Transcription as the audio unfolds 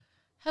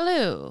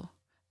Hello,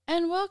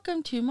 and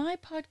welcome to my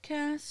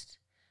podcast,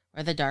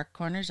 Where the Dark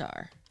Corners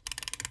Are.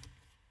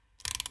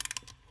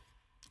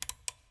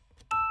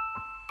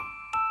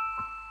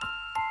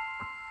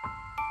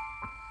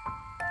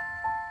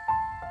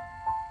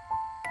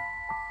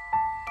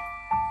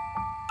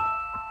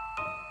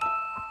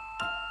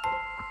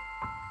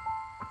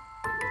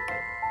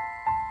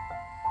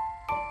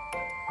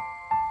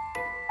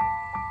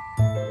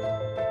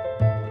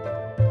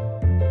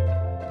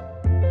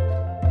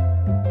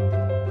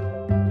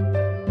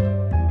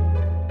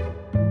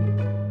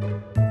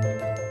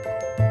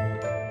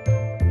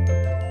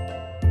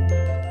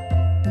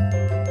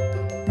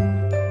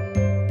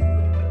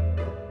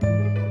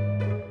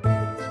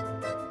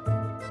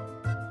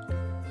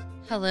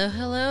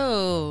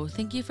 Hello.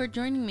 Thank you for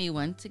joining me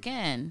once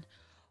again.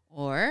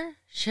 Or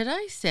should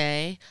I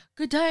say,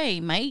 good day,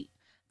 mate.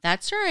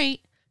 That's right.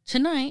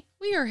 Tonight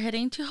we are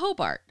heading to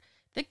Hobart,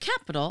 the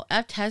capital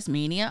of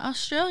Tasmania,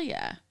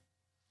 Australia.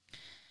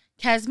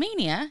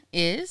 Tasmania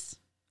is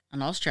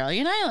an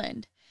Australian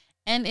island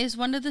and is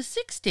one of the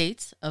 6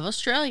 states of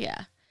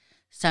Australia.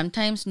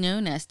 Sometimes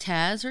known as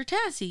Tas or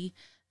Tassie,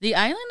 the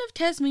island of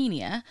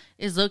Tasmania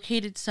is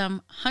located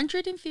some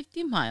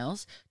 150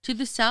 miles to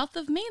the south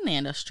of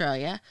mainland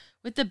Australia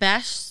with the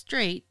Bass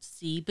Strait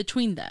Sea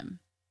between them.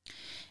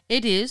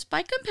 It is,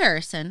 by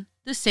comparison,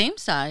 the same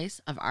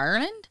size of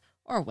Ireland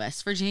or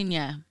West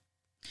Virginia.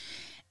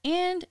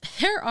 And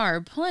there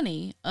are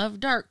plenty of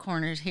dark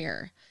corners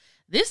here.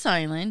 This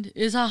island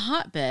is a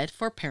hotbed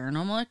for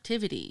paranormal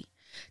activity.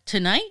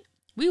 Tonight,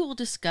 we will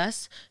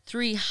discuss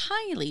 3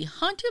 highly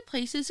haunted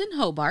places in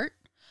Hobart,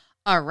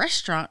 a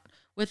restaurant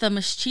with a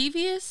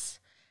mischievous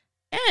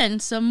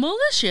and some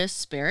malicious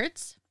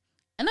spirits,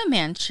 and a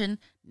mansion,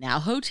 now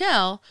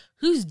hotel,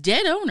 whose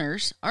dead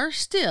owners are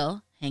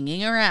still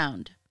hanging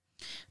around.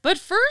 But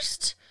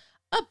first,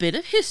 a bit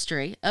of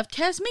history of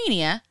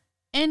Tasmania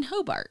and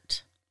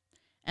Hobart.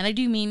 And I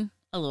do mean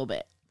a little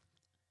bit.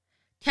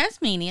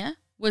 Tasmania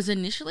was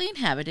initially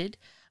inhabited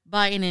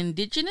by an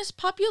indigenous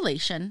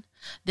population,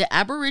 the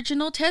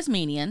Aboriginal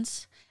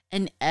Tasmanians,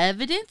 and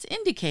evidence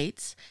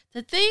indicates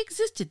that they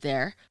existed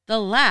there the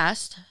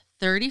last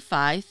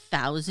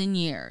 35,000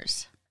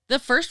 years. The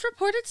first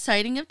reported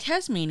sighting of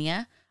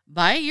Tasmania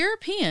by a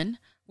European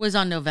was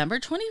on November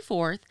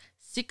 24th,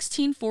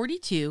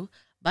 1642,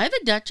 by the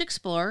Dutch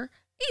explorer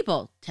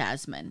Abel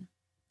Tasman.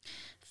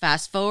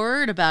 Fast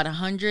forward about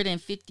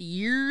 150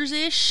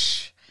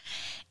 years-ish,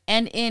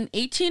 and in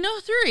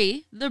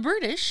 1803, the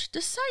British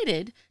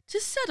decided to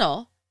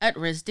settle at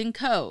Risdon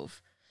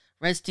Cove.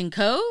 Risdon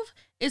Cove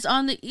is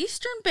on the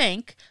eastern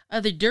bank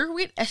of the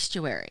Derwent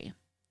Estuary.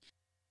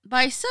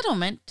 By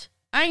settlement,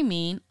 I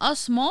mean a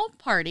small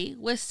party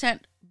was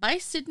sent by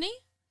Sydney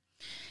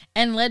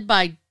and led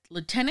by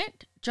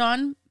Lieutenant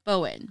John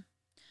Bowen.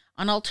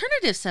 An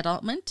alternative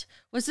settlement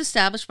was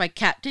established by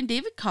Captain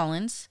David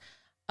Collins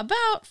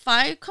about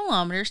 5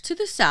 kilometers to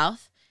the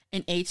south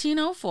in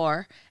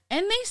 1804,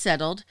 and they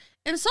settled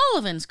in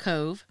Sullivan's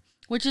Cove,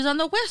 which is on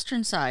the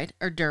western side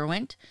of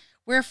Derwent,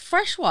 where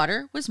fresh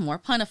water was more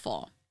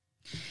plentiful.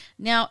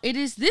 Now, it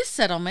is this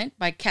settlement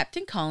by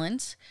Captain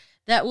Collins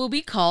that will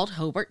be called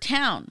Hobart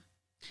Town,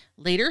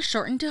 later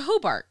shortened to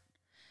Hobart,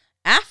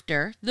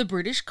 after the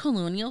British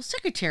colonial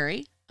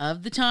secretary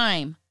of the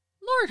time,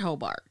 Lord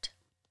Hobart.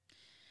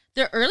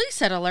 The early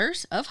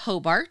settlers of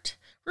Hobart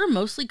were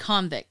mostly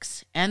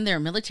convicts and their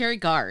military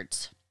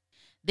guards.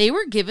 They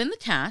were given the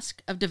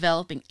task of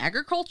developing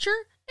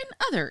agriculture and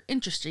other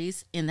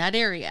industries in that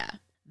area.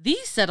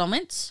 These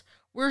settlements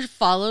were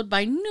followed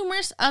by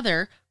numerous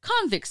other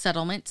convict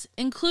settlements,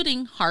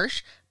 including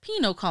harsh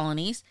penal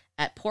colonies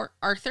at Port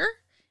Arthur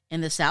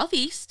in the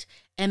southeast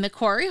and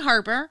Macquarie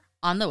Harbor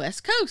on the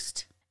west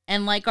coast.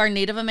 And like our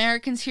Native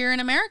Americans here in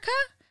America,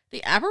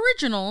 the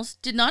Aboriginals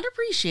did not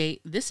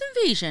appreciate this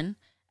invasion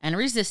and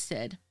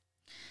resisted.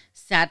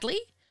 Sadly,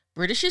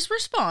 British's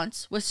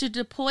response was to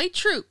deploy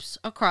troops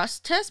across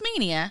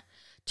Tasmania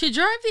to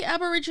drive the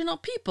Aboriginal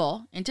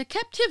people into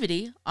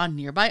captivity on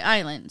nearby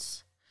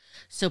islands.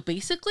 So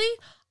basically,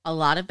 a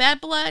lot of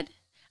bad blood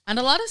and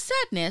a lot of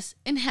sadness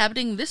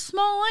inhabiting this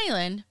small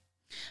island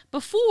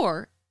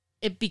before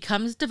it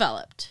becomes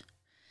developed.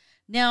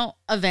 Now,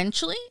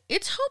 eventually,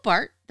 it's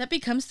Hobart that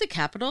becomes the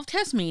capital of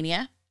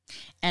Tasmania,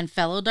 and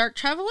fellow dark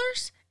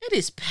travelers, it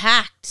is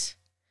packed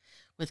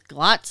with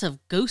lots of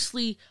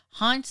ghostly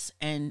haunts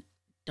and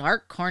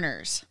dark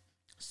corners.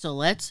 So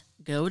let's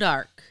go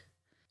dark.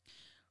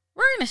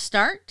 We're going to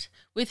start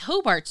with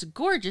Hobart's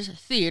gorgeous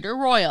Theatre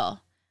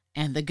Royal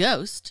and the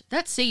ghost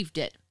that saved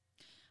it.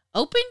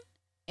 Open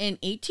in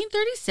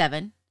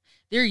 1837,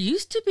 there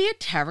used to be a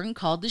tavern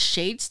called the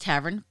Shades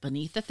Tavern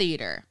beneath the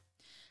theater.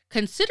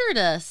 Considered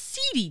a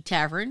seedy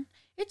tavern,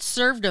 it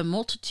served a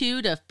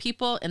multitude of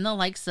people in the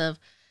likes of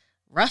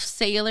rough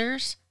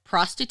sailors,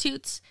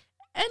 prostitutes,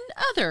 and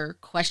other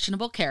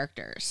questionable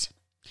characters.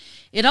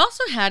 It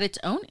also had its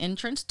own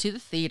entrance to the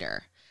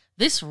theater.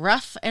 This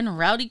rough and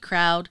rowdy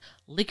crowd,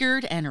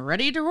 liquored and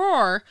ready to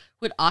roar,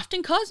 would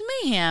often cause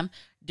mayhem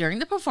during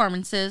the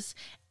performances,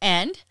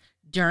 and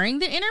During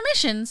the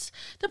intermissions,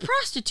 the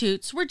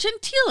prostitutes were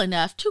genteel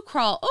enough to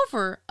crawl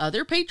over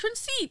other patron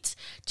seats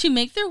to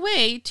make their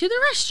way to the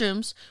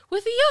restrooms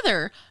with the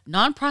other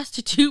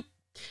non-prostitute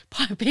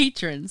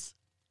patrons.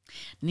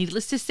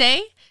 Needless to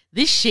say,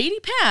 this shady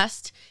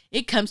past,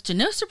 it comes to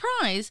no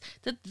surprise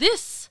that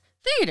this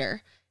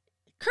theater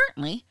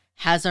currently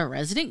has a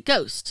resident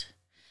ghost.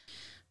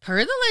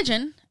 Per the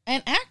legend,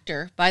 an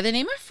actor by the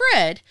name of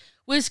Fred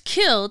was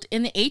killed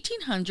in the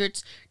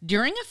 1800s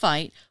during a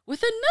fight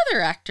with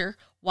another actor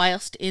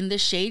whilst in the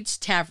Shades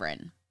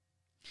Tavern.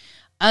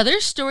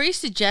 Other stories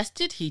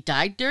suggested he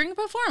died during a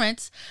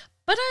performance,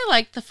 but I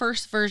like the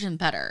first version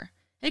better.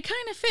 It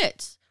kind of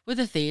fits with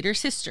the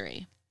theater's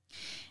history.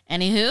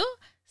 Anywho,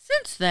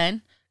 since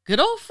then, good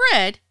old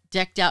Fred,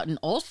 decked out in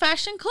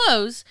old-fashioned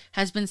clothes,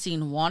 has been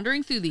seen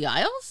wandering through the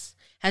aisles,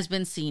 has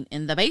been seen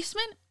in the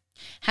basement,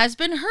 has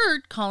been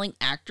heard calling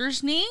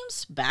actors'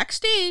 names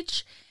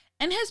backstage,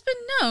 and has been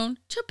known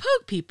to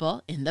poke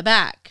people in the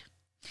back.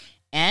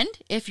 And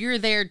if you're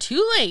there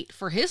too late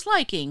for his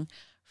liking,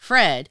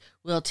 Fred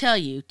will tell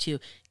you to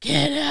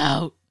get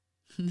out.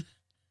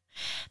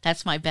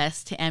 That's my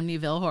best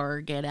Amityville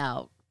horror get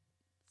out.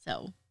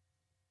 So,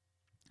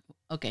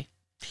 okay.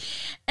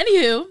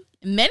 Anywho,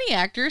 many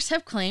actors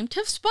have claimed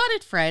to have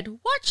spotted Fred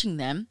watching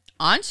them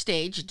on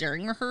stage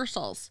during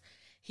rehearsals.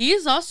 He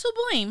is also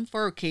blamed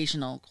for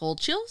occasional cold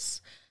chills,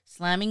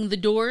 slamming the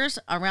doors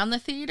around the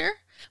theater.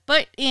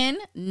 But in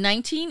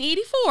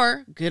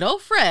 1984, good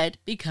old Fred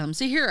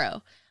becomes a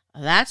hero.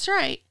 That's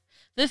right.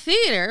 The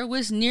theater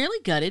was nearly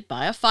gutted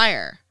by a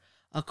fire.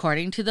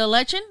 According to the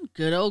legend,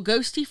 good old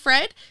ghosty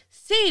Fred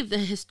saved the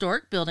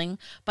historic building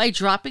by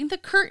dropping the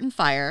curtain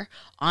fire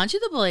onto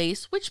the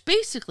blaze, which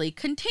basically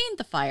contained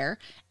the fire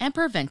and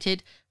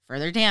prevented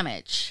further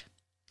damage.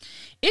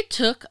 It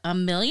took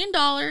 $1 million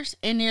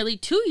and nearly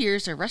 2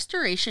 years of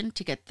restoration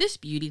to get this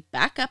beauty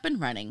back up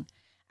and running,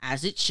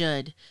 as it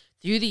should.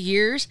 Through the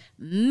years,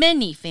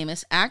 many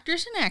famous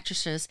actors and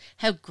actresses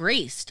have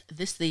graced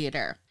this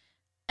theater.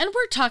 And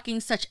we're talking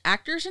such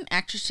actors and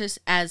actresses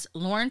as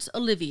Laurence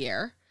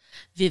Olivier,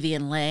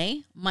 Vivien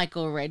Leigh,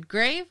 Michael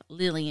Redgrave,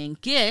 Lillian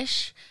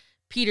Gish,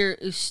 Peter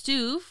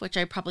Ustinov, which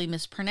I probably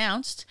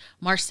mispronounced,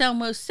 Marcel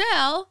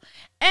Mosel,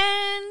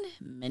 and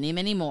many,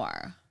 many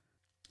more.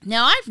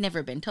 Now, I've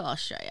never been to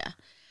Australia.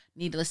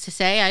 Needless to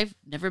say, I've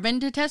never been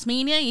to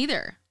Tasmania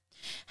either.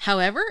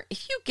 However,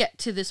 if you get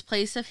to this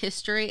place of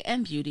history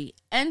and beauty,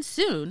 and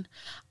soon,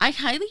 I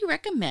highly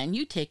recommend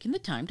you taking the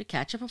time to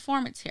catch a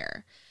performance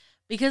here,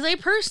 because I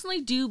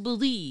personally do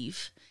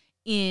believe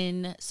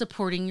in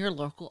supporting your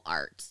local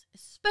arts,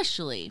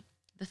 especially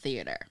the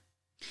theater.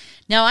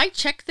 Now, I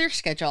checked their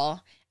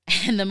schedule,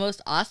 and the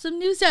most awesome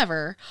news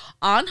ever,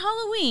 on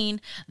Halloween,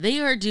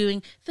 they are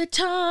doing the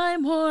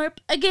Time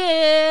Warp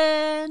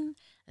again.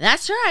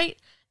 That's right,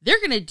 they're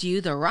going to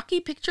do the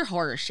Rocky Picture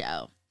Horror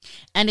Show.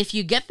 And if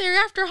you get there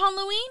after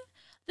Halloween,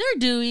 they're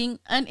doing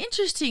an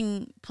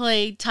interesting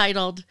play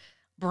titled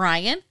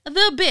Brian,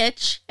 the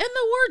Bitch, and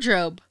the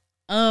Wardrobe.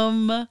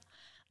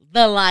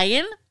 The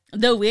Lion,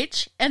 the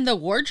Witch, and the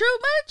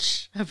Wardrobe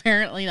much?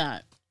 Apparently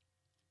not.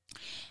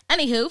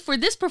 Anywho, for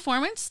this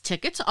performance,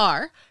 tickets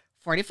are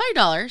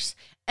 $45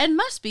 and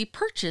must be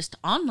purchased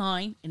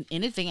online and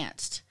in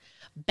advance.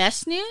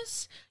 Best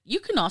news, you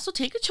can also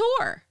take a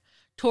tour.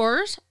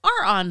 Tours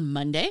are on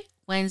Monday,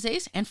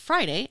 Wednesdays, and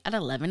Friday at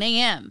 11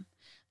 a.m.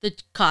 The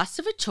cost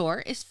of a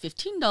tour is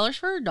 $15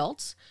 for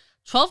adults,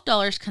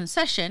 $12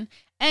 concession,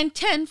 and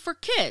 $10 for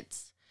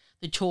kids.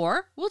 The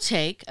tour will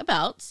take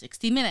about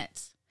 60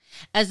 minutes.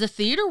 As the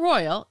Theatre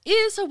Royal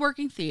is a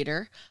working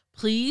theater,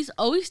 please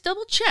always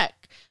double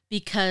check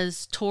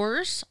because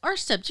tours are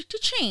subject to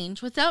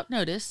change without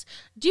notice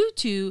due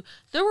to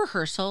the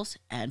rehearsals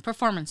and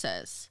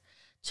performances.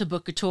 To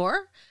book a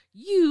tour,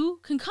 you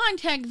can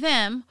contact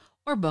them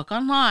or book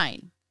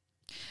online.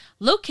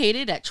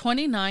 Located at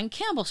 29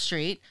 Campbell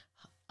Street,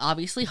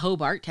 obviously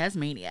Hobart,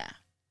 Tasmania.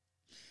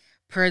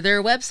 Per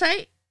their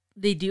website,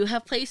 they do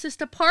have places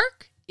to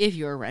park if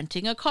you're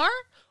renting a car,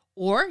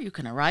 or you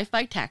can arrive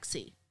by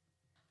taxi.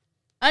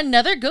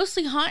 Another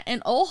ghostly haunt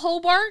in Old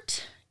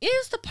Hobart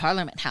is the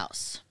Parliament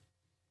House.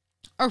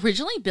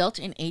 Originally built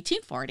in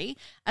 1840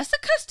 as the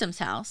Customs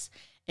House,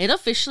 it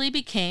officially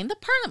became the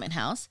Parliament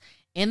House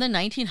in the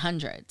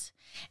 1900s,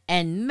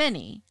 and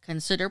many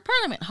consider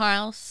Parliament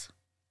House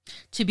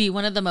to be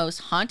one of the most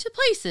haunted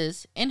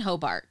places in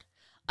Hobart.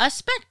 A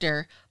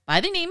spectre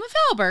by the name of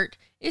Albert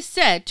is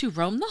said to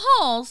roam the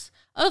halls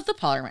of the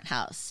Parliament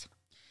House.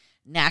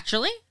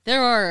 Naturally,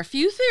 there are a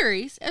few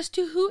theories as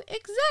to who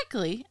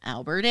exactly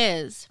Albert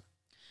is.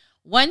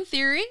 One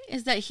theory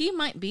is that he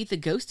might be the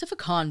ghost of a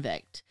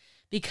convict,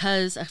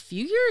 because a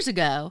few years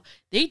ago,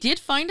 they did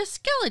find a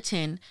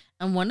skeleton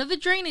in one of the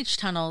drainage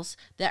tunnels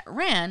that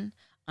ran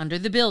under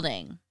the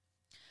building.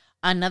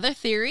 Another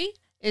theory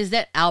is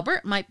that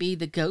Albert might be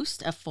the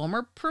ghost of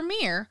former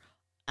Premier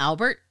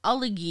Albert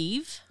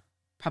Ogilev,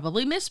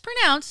 probably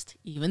mispronounced,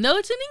 even though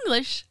it's in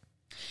English,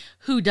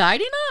 who died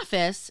in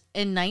office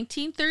in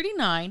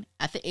 1939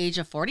 at the age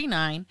of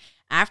 49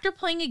 after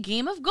playing a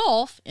game of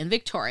golf in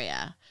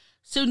Victoria.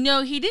 So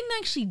no, he didn't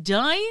actually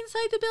die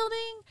inside the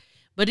building,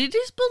 but it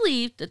is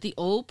believed that the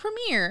old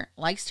premier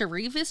likes to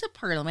revisit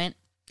Parliament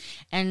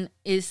and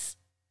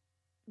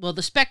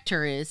the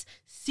specter is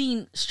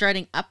seen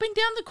strutting up and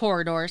down the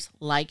corridors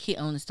like he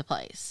owns the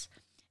place.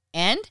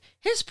 And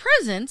his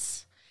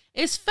presence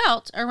is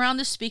felt around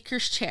the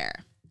speaker's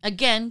chair,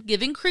 again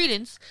giving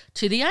credence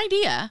to the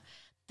idea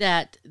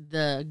that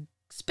the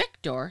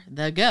specter,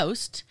 the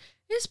ghost,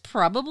 is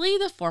probably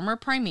the former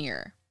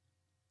premier.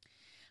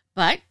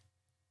 But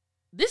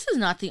this is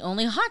not the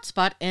only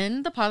hotspot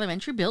in the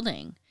parliamentary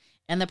building.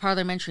 In the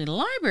parliamentary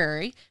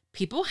library,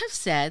 people have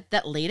said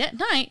that late at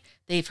night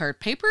they've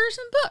heard papers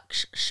and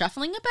books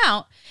shuffling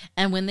about,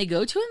 and when they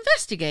go to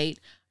investigate,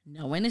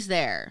 no one is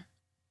there.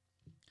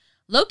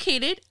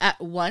 Located at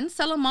 1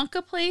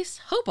 Salamanca Place,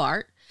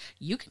 Hobart,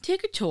 you can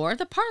take a tour of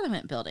the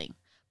Parliament building.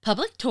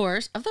 Public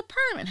tours of the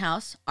Parliament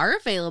House are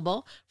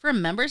available for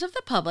members of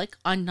the public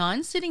on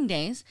non-sitting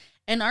days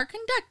and are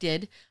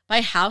conducted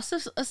by House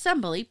of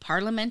Assembly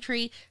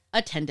parliamentary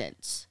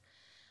attendants.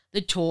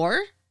 The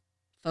tour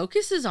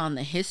focuses on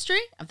the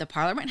history of the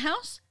Parliament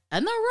House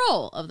and the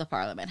role of the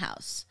Parliament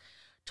House.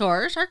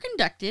 Tours are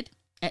conducted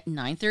at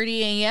 9:30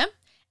 a.m.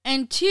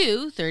 and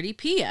 2:30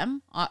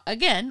 p.m.,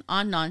 again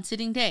on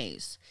non-sitting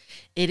days.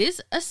 It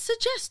is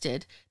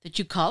suggested that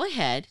you call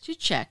ahead to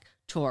check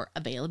tour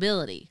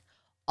availability.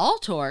 All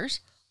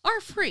tours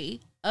are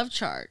free of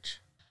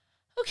charge.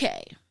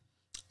 Okay,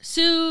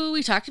 so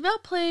we talked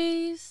about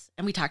plays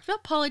and we talked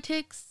about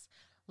politics.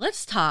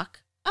 Let's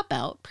talk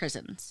about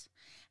prisons.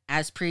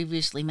 As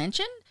previously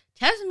mentioned,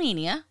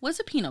 Tasmania was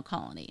a penal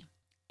colony,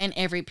 and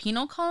every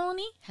penal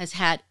colony has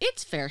had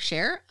its fair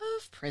share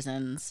of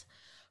prisons.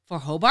 For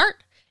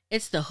Hobart,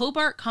 it's the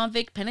Hobart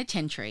Convict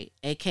Penitentiary,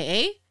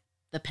 aka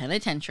the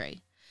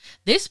Penitentiary.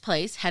 This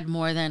place had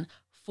more than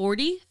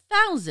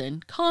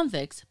 40,000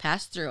 convicts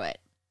pass through it.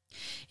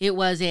 It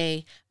was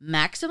a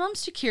maximum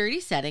security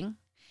setting,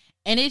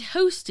 and it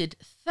hosted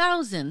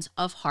thousands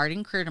of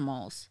hardened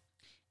criminals.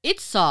 It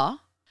saw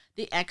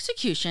the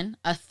execution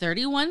of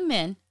 31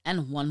 men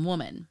and 1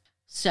 woman.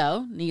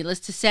 So, needless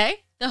to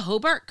say, the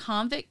Hobart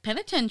Convict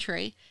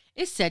Penitentiary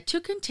is said to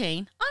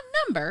contain a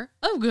number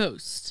of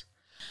ghosts.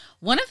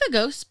 One of the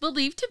ghosts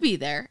believed to be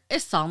there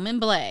is Solomon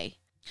Blay.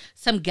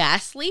 Some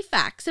ghastly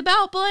facts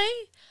about Blay.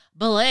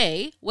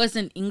 Blay was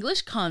an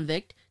English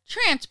convict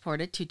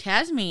transported to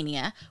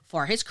Tasmania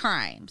for his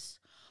crimes.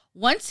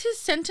 Once his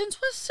sentence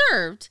was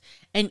served,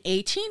 in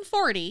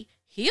 1840,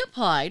 he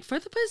applied for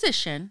the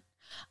position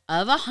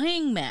of a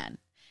hangman,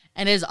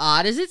 and as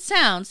odd as it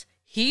sounds,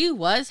 he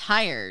was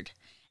hired,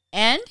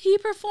 and he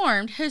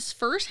performed his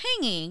first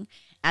hanging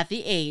at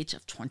the age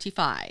of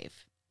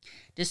 25.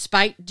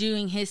 Despite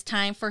doing his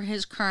time for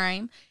his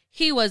crime,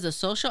 he was a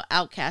social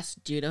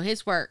outcast due to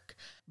his work.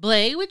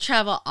 Blay would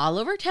travel all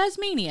over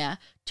Tasmania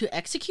to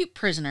execute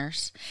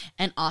prisoners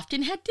and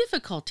often had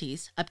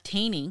difficulties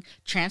obtaining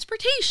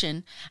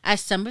transportation as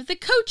some of the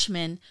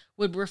coachmen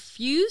would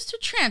refuse to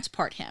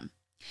transport him.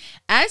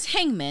 As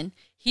hangman,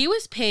 he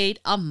was paid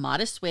a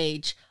modest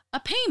wage, a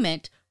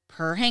payment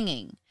per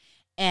hanging,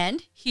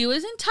 and he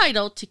was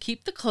entitled to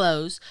keep the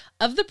clothes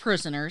of the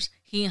prisoners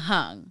he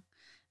hung.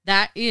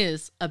 That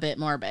is a bit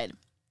morbid.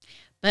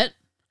 But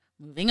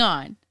moving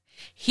on.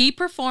 He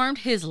performed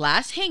his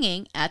last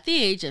hanging at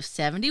the age of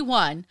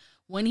 71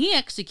 when he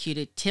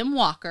executed Tim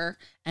Walker,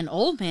 an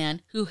old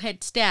man who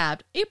had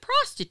stabbed a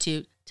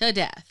prostitute to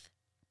death.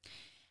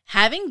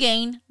 Having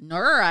gained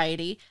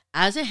notoriety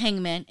as a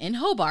hangman in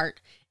Hobart,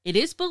 it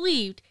is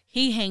believed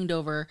he hanged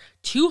over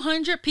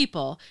 200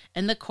 people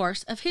in the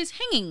course of his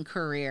hanging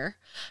career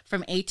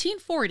from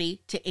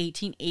 1840 to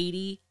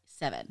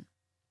 1887.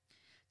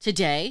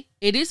 Today,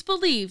 it is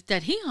believed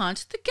that he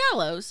haunts the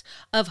gallows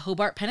of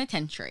Hobart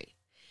Penitentiary.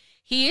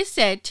 He is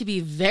said to be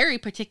very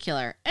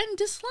particular and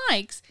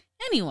dislikes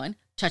anyone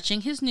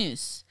touching his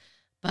noose.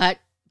 But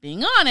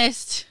being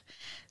honest,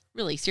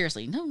 really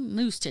seriously, no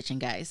noose touching,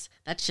 guys.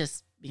 That's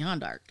just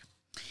beyond art.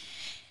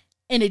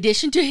 In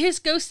addition to his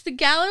ghost the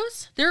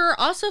gallows, there are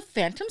also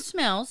phantom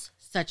smells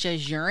such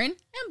as urine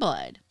and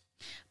blood.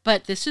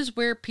 But this is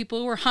where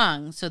people were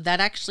hung, so that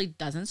actually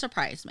doesn't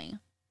surprise me.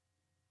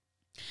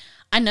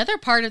 Another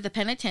part of the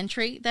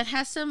penitentiary that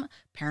has some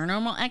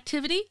paranormal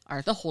activity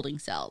are the holding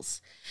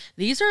cells.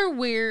 These are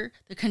where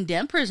the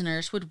condemned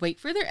prisoners would wait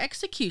for their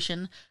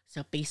execution,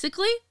 so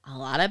basically a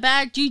lot of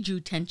bad juju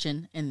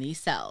tension in these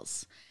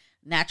cells.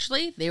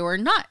 Naturally, they were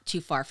not too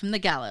far from the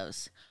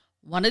gallows.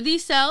 One of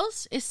these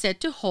cells is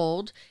said to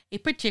hold a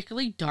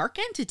particularly dark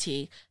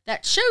entity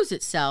that shows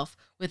itself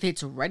with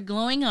its red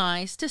glowing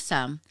eyes to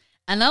some,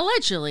 and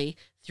allegedly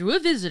threw a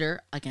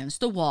visitor against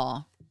the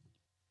wall.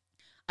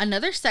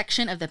 Another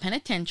section of the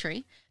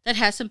penitentiary that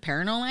has some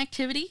paranormal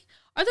activity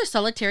are the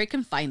solitary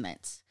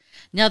confinements.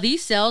 Now,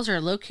 these cells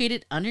are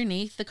located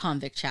underneath the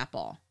convict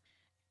chapel.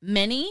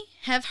 Many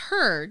have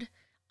heard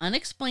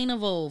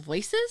unexplainable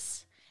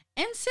voices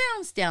and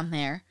sounds down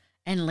there,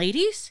 and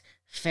ladies,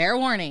 fair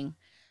warning,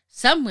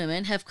 some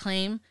women have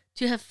claimed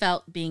to have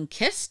felt being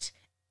kissed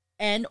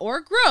and or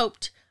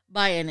groped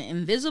by an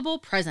invisible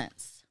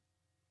presence.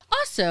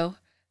 Also,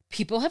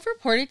 People have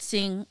reported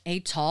seeing a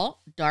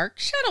tall, dark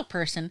shadow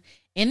person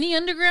in the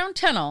underground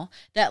tunnel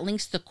that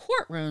links the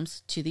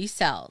courtrooms to these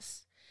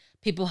cells.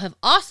 People have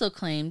also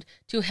claimed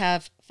to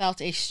have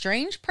felt a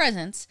strange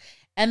presence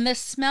and the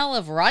smell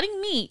of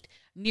rotting meat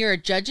near a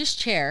judge's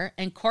chair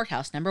in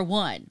courthouse number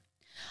 1.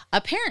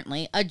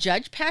 Apparently, a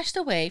judge passed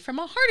away from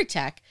a heart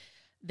attack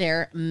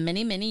there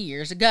many, many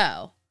years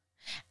ago.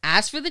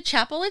 As for the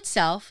chapel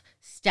itself,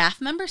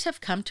 staff members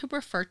have come to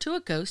refer to a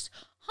ghost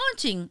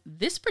haunting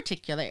this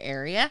particular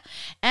area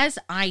as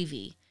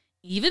Ivy,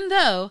 even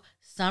though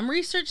some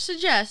research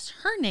suggests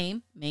her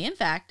name may in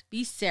fact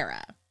be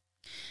Sarah.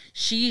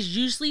 She is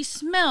usually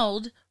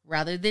smelled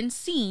rather than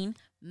seen,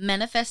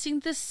 manifesting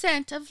the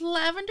scent of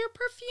lavender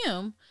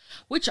perfume,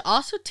 which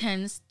also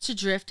tends to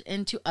drift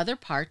into other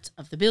parts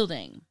of the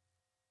building.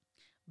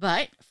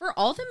 But for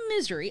all the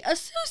misery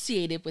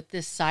associated with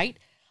this site,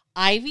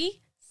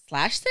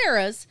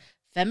 Ivy/Sarah's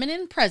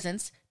feminine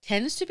presence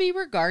tends to be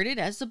regarded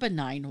as a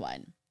benign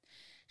one.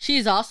 She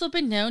has also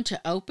been known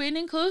to open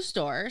and close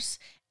doors,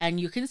 and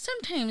you can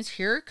sometimes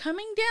hear her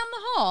coming down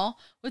the hall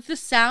with the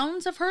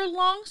sounds of her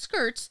long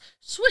skirts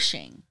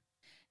swishing.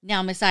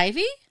 Now, Miss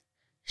Ivy,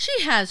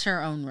 she has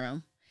her own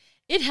room.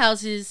 It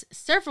houses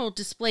several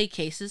display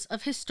cases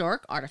of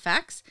historic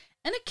artifacts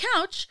and a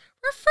couch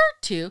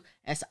referred to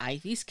as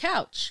Ivy's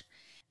couch.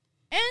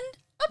 And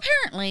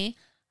apparently,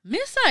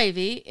 Miss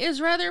Ivy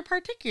is rather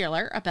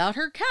particular about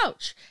her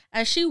couch,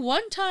 as she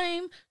one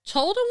time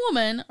told a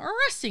woman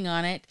resting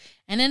on it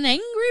in an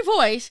angry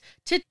voice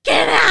to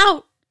get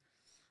out.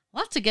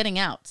 Lots of getting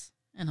outs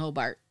in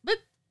Hobart, but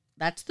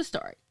that's the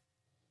story.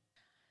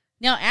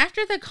 Now,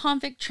 after the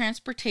convict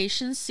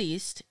transportation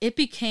ceased, it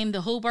became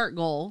the Hobart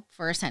Gaol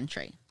for a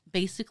century,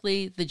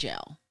 basically the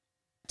jail.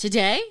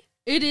 Today,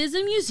 it is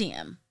a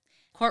museum.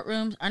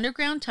 Courtrooms,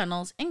 underground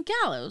tunnels, and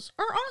gallows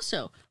are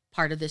also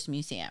part of this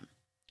museum.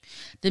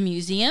 The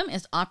museum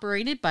is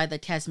operated by the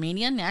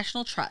Tasmania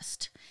National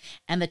Trust,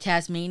 and the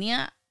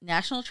Tasmania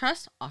National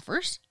Trust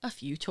offers a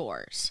few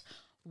tours.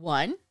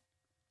 One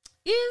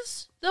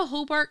is the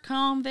Hobart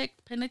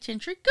Convict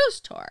Penitentiary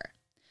Ghost Tour.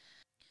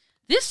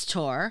 This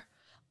tour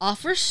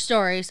offers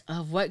stories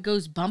of what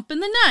goes bump in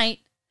the night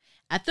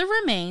at the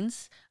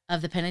remains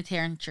of the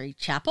penitentiary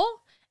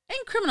chapel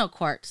and criminal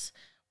courts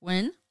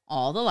when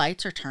all the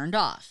lights are turned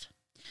off.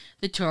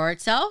 The tour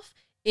itself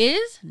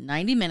is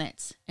 90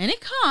 minutes, and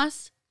it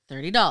costs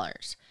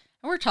 $30.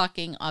 And we're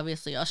talking,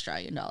 obviously,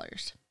 Australian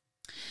dollars.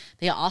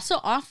 They also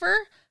offer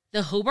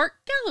the Hobart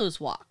Gallows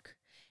Walk.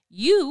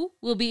 You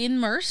will be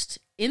immersed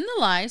in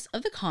the lives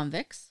of the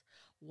convicts,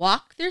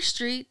 walk their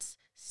streets,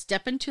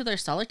 step into their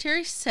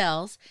solitary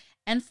cells,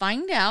 and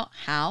find out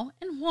how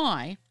and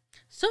why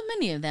so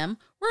many of them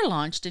were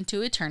launched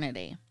into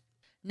eternity.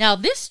 Now,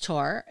 this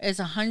tour is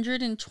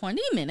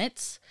 120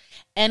 minutes,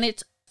 and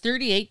it's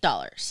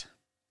 $38.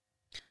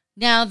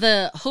 Now,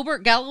 the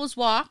Hobart Gallows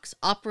Walks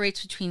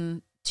operates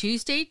between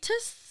Tuesday to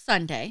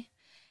Sunday,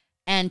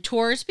 and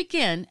tours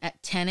begin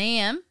at 10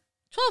 a.m.,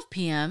 12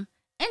 p.m.,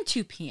 and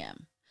 2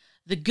 p.m.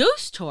 The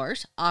ghost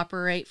tours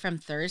operate from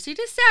Thursday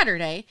to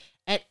Saturday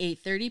at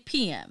 8:30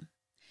 p.m.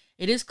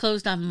 It is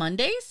closed on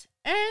Mondays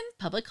and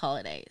public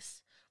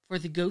holidays. For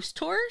the ghost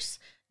tours,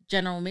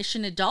 general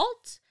admission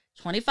adults,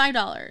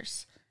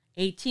 $25.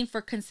 18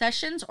 for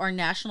concessions or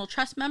National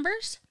Trust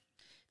members,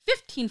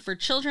 15 for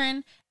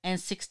children, and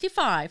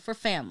 $65 for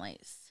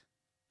families.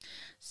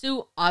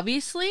 So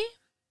obviously,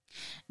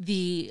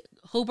 the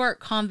Hobart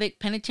Convict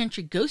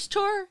Penitentiary Ghost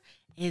Tour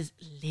is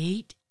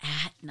late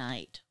at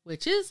night,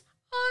 which is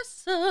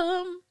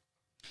awesome.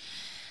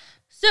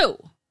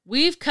 So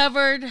we've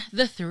covered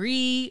the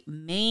 3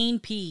 main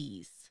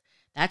P's.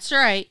 That's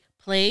right,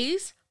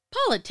 plays,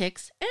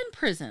 politics, and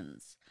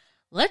prisons.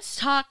 Let's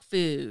talk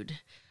food.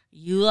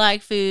 You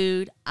like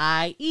food,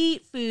 I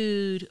eat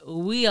food,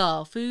 we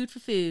all food for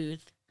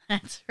food.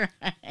 That's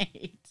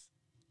right.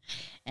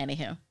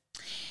 Anywho,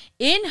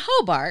 in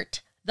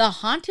Hobart, the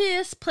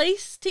hauntedest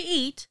place to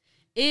eat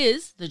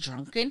is the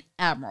Drunken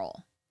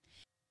Admiral.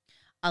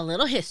 A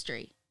little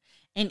history.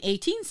 In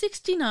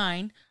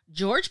 1869,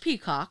 George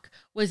Peacock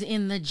was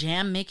in the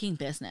jam-making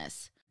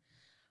business,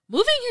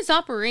 moving his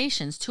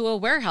operations to a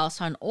warehouse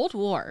on Old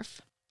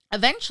Wharf.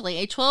 Eventually,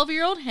 a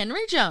 12-year-old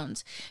Henry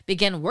Jones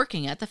began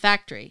working at the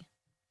factory.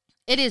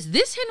 It is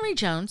this Henry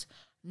Jones,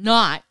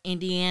 not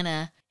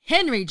Indiana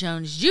Henry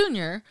Jones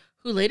Jr.,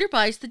 who later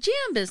buys the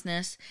jam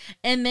business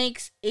and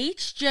makes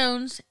H.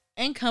 Jones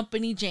and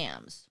Company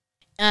jams.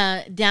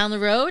 Down the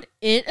road,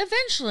 it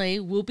eventually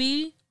will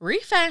be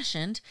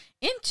refashioned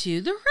into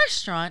the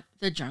restaurant,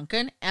 the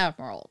Drunken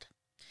Admiral.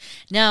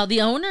 Now,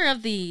 the owner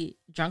of the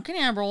Drunken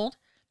Admiral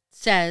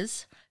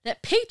says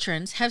that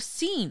patrons have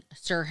seen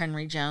Sir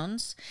Henry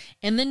Jones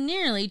in the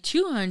nearly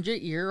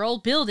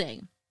 200-year-old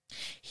building.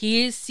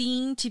 He is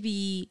seen to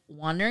be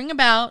wandering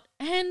about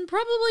and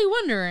probably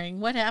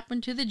wondering what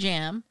happened to the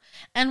jam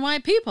and why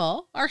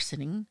people are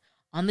sitting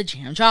on the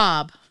jam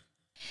job.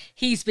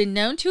 He's been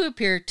known to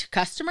appear to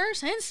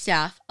customers and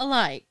staff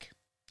alike.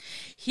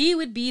 He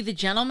would be the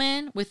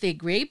gentleman with a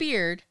gray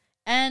beard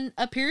and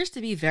appears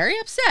to be very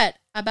upset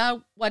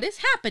about what is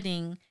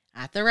happening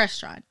at the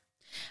restaurant.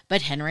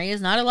 But Henry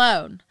is not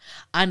alone.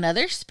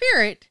 Another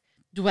spirit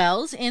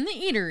dwells in the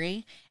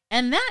eatery,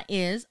 and that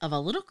is of a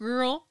little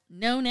girl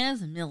known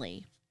as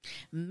Millie.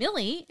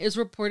 Millie is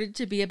reported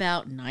to be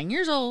about 9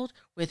 years old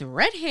with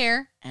red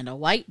hair and a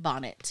white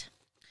bonnet.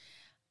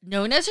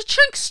 Known as a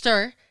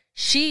trickster,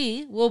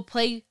 she will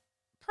play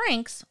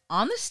pranks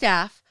on the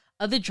staff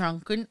of the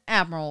Drunken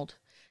Admiral.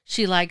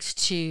 She likes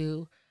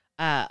to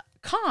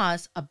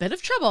cause a bit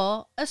of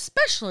trouble,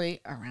 especially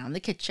around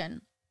the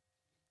kitchen.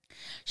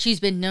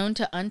 She's been known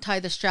to untie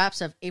the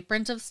straps of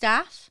aprons of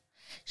staff.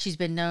 She's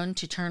been known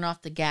to turn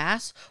off the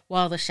gas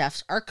while the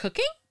chefs are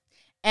cooking.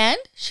 And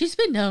she's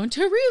been known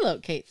to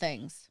relocate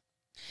things.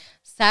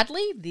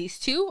 Sadly, these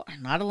two are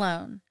not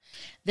alone.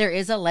 There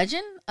is a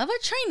legend of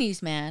a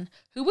Chinese man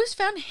who was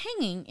found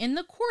hanging in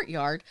the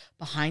courtyard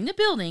behind the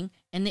building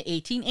in the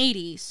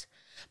 1880s.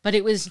 But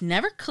it was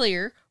never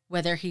clear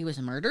whether he was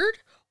murdered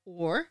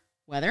or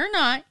whether or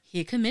not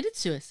he committed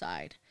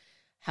suicide.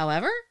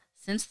 However,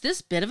 since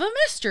this bit of a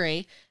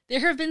mystery, there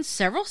have been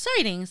several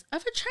sightings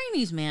of a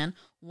Chinese man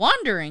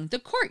wandering the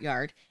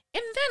courtyard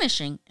and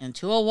vanishing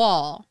into a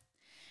wall.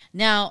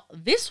 Now,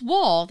 this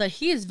wall that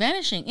he is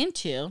vanishing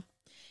into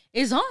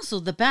is also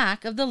the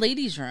back of the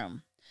ladies'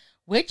 room,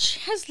 which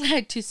has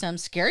led to some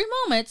scary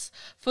moments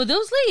for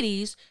those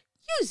ladies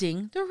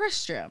using the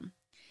restroom.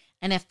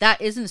 And if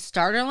that isn't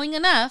startling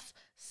enough,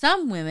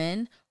 some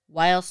women,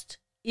 whilst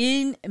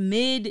in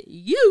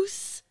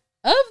mid-use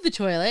of the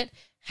toilet,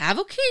 have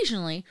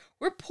occasionally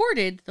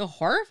reported the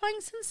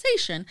horrifying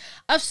sensation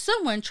of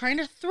someone trying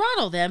to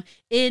throttle them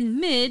in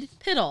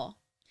mid-piddle.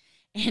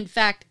 In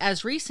fact,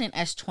 as recent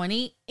as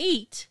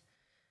 2008,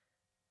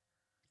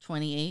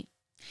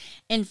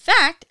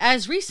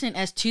 as recent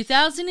as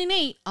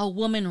 2008, a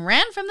woman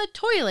ran from the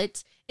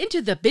toilets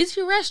into the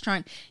busy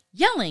restaurant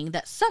yelling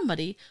that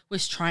somebody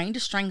was trying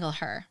to strangle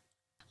her.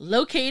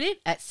 Located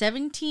at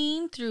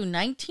 17 through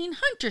 19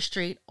 Hunter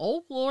Street,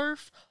 Old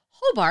Wharf,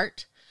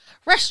 Hobart,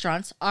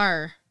 reservations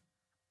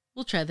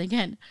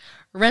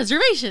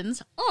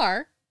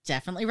are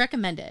definitely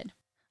recommended.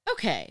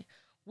 Okay,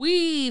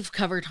 we've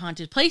covered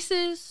haunted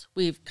places,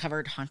 we've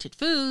covered haunted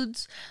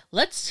foods.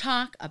 Let's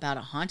talk about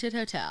a haunted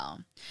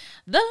hotel.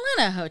 The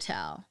Lena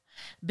Hotel.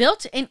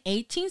 Built in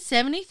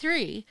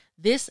 1873,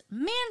 this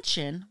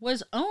mansion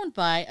was owned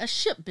by a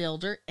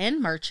shipbuilder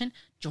and merchant,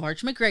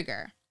 George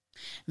McGregor.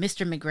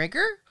 Mr.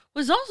 McGregor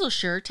was also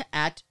sure to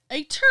add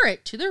a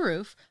turret to the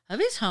roof of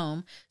his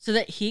home so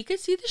that he could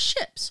see the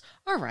ships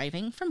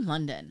arriving from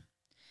London.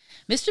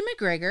 Mr.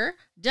 McGregor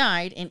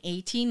died in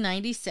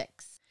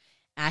 1896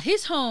 at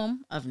his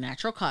home of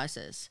natural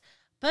causes.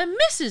 But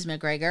Mrs.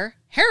 McGregor,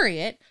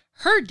 Harriet,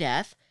 her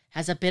death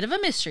has a bit of a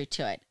mystery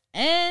to it,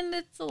 and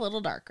it's a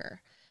little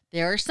darker.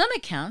 There are some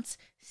accounts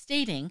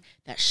stating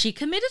that she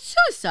committed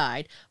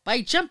suicide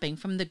by jumping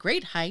from the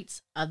great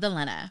heights of the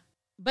Lena.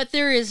 But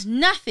there is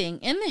nothing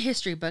in the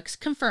history books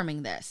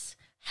confirming this.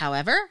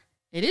 However,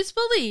 it is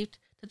believed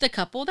that the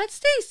couple that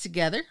stays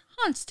together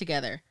haunts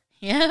together.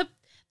 Yep,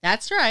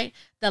 that's right.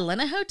 The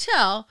Lena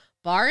Hotel,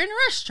 bar and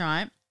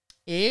restaurant,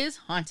 is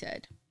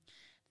haunted.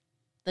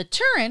 The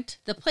turret,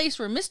 the place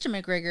where Mr.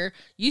 McGregor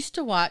used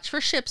to watch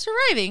for ships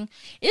arriving,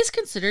 is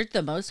considered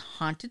the most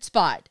haunted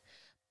spot.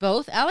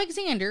 Both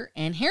Alexander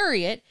and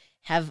Harriet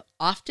have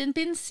often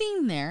been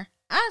seen there,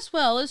 as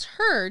well as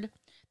heard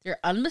their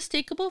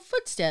unmistakable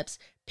footsteps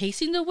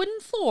pacing the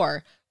wooden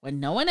floor when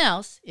no one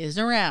else is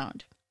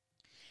around.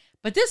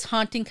 But this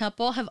haunting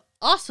couple have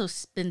also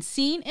been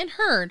seen and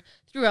heard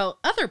throughout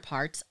other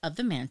parts of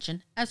the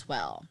mansion as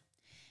well.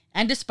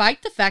 And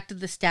despite the fact that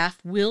the staff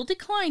will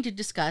decline to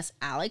discuss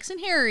Alex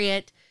and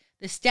Harriet,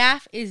 the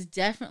staff is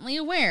definitely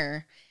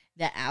aware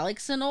that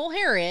Alex and old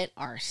Harriet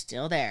are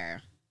still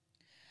there.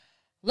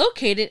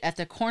 Located at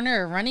the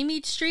corner of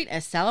Runnymede Street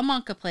at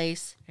Salamanca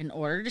Place, in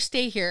order to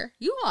stay here,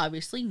 you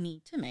obviously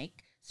need to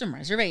make some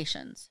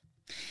reservations.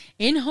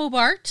 In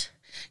Hobart,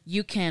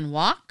 you can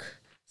walk,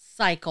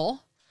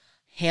 cycle,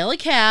 hail a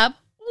cab,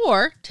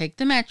 or take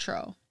the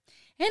metro.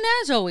 And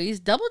as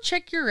always, double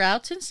check your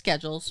routes and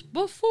schedules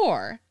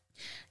before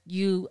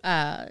you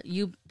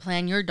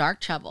plan your dark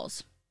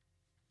travels.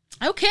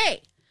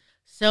 Okay,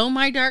 so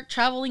my dark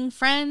traveling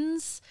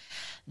friends,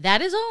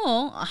 that is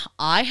all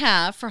I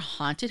have for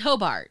Haunted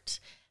Hobart.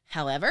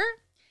 However,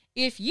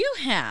 if you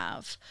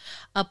have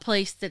a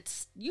place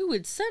that you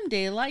would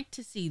someday like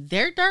to see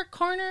their dark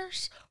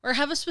corners or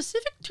have a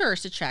specific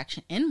tourist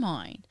attraction in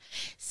mind,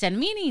 send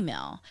me an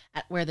email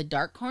at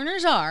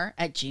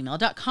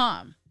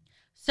wherethedarkcornersare@gmail.com.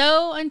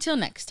 So until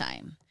next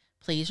time,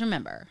 please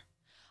remember,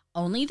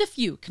 only the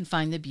few can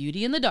find the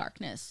beauty in the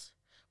darkness,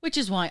 which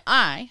is why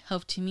I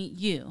hope to meet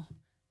you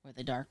where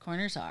the dark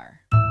corners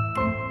are.